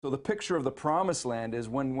So the picture of the promised land is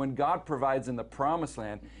when God provides in the promised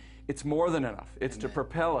land, it's more than enough. It's to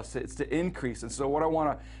propel us. It's to increase. And so what I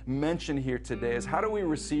want to mention here today is how do we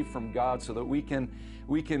receive from God so that we can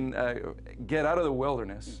get out of the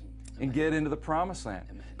wilderness and get into the promised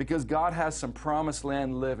land? Because God has some promised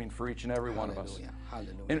land living for each and every one of us.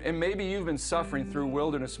 And maybe you've been suffering through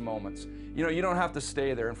wilderness moments. You know, you don't have to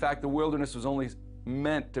stay there. In fact, the wilderness was only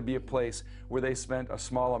meant to be a place where they spent a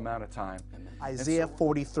small amount of time. Isaiah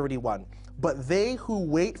 40:31. But they who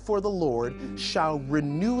wait for the Lord shall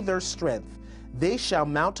renew their strength. They shall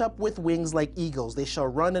mount up with wings like eagles. They shall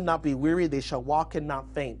run and not be weary. They shall walk and not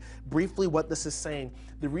faint. Briefly, what this is saying,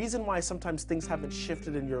 the reason why sometimes things haven't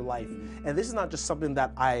shifted in your life, and this is not just something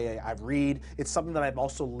that I read, it's something that I've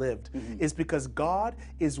also lived, is because God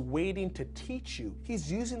is waiting to teach you.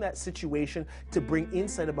 He's using that situation to bring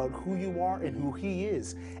insight about who you are and who He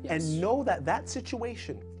is. And know that that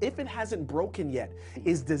situation, if it hasn't broken yet,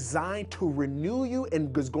 is designed to renew you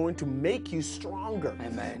and is going to make you stronger.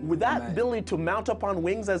 With that ability to mount up on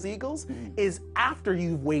wings as eagles is after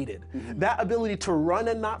you've waited. That ability to run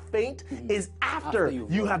and not faint is after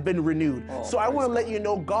you have been renewed. So I want to let you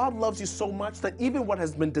know God loves you so much that even what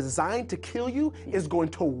has been designed to kill you is going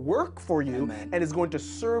to work for you and is going to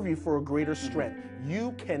serve you for a greater strength.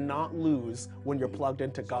 You cannot lose when you're plugged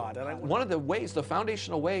into God. And one of the ways, the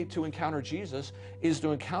foundational way to encounter Jesus is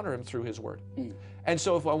to encounter Him through His Word. And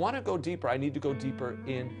so if I want to go deeper, I need to go deeper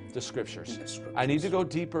in the Scriptures. I need to go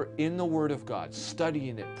deeper in the Word of God,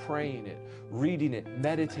 studying it, praying it, reading it,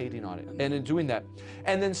 meditating on it, and in doing that.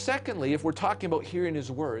 And then secondly, if we're talking about hearing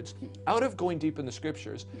His words, out of going deep in the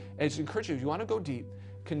Scriptures, and it's encouraging, if you want to go deep,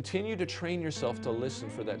 continue to train yourself to listen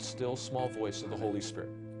for that still small voice of the Holy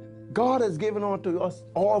Spirit. God has given unto us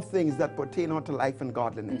all things that pertain unto life and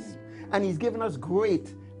godliness. And He's given us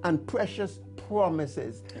great and precious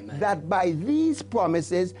promises, that by these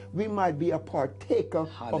promises we might be a partaker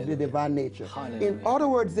of the divine nature. In other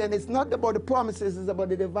words, then, it's not about the promises, it's about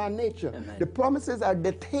the divine nature. The promises are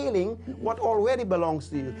detailing what already belongs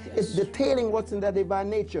to you. It's detailing what's in the divine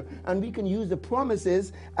nature. And we can use the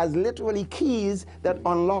promises as literally keys that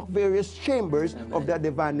unlock various chambers of that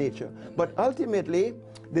divine nature. But ultimately,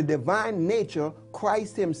 the divine nature,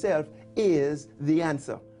 Christ Himself, is the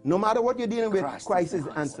answer. No matter what you're dealing with, Christ is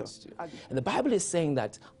the answer. And the Bible is saying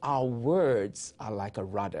that our words are like a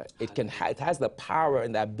rudder. It has the power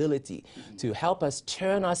and the ability to help us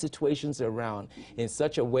turn our situations around in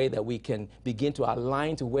such a way that we can begin to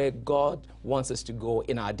align to where God wants us to go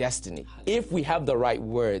in our destiny. If we have the right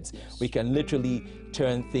words, we can literally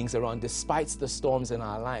turn things around despite the storms in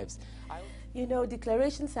our lives. You know,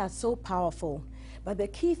 declarations are so powerful. But the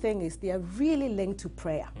key thing is they are really linked to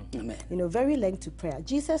prayer. You know, very linked to prayer.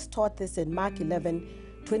 Jesus taught this in Mark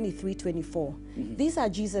 11:23-24. These are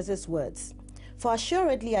Jesus' words. For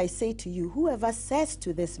assuredly I say to you, whoever says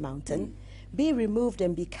to this mountain, be removed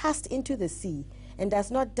and be cast into the sea, and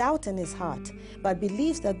does not doubt in his heart, but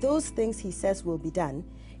believes that those things he says will be done,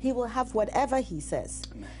 he will have whatever he says.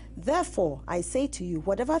 Therefore, I say to you,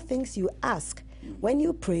 whatever things you ask when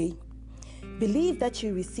you pray, believe that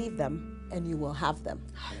you receive them, and you will have them.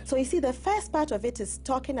 So you see, the first part of it is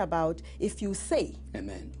talking about if you say.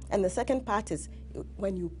 And the second part is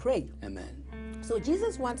when you pray. So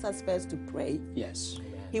Jesus wants us first to pray.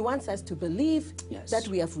 He wants us to believe that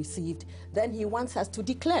we have received. Then He wants us to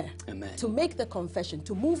declare, to make the confession,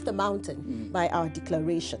 to move the mountain by our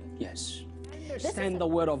declaration. Understand the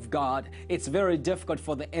Word of God, it's very difficult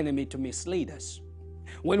for the enemy to mislead us.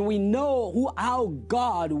 When we know how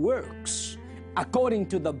God works, according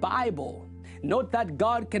to the Bible, note that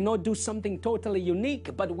God cannot do something totally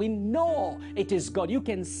unique, but we know it is God. You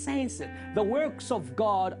can sense it. The works of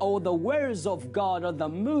God, or the words of God, or the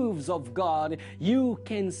moves of God, you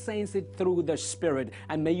can sense it through the Spirit.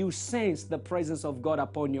 And may you sense the presence of God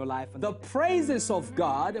upon your life. The presence of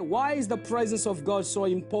God, why is the presence of God so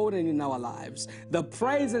important in our lives? The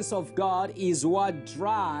presence of God is what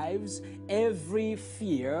drives every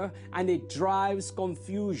fear, and it drives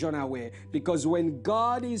confusion away. Because when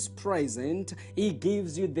God is present, He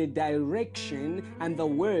gives you the direction and the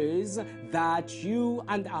words that you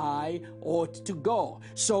and I ought to go.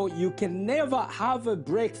 So you can never have a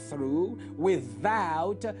breakthrough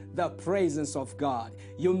without the presence of God.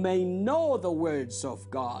 You may know the words of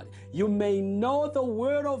God. You may know the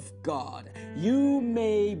Word of God. You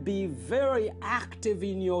may be very active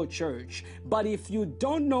in your church. But if you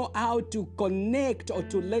don't know how to connect or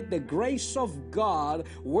to let the grace of God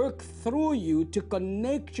work through you to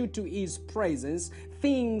connect you to His presence,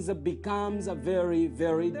 things becomes very,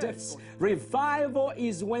 very difficult. Revival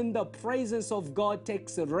is when the presence of God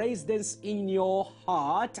takes residence in your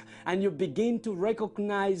heart and you begin to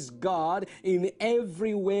recognize God in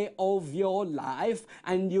every way of your life,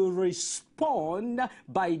 and you respond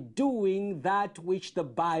by doing that which the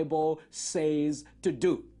Bible says to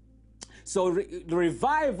do. So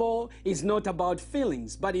revival is not about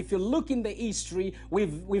feelings, but if you look in the history,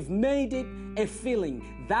 we've made it a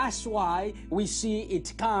feeling. That's why we see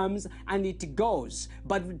it comes and it goes.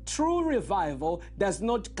 But true revival does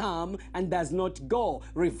not come and does not go.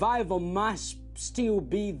 Revival must still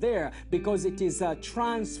be there because it is a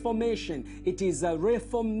transformation, it is a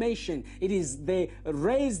reformation, it is the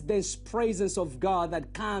raised presence of God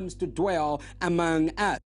that comes to dwell among us.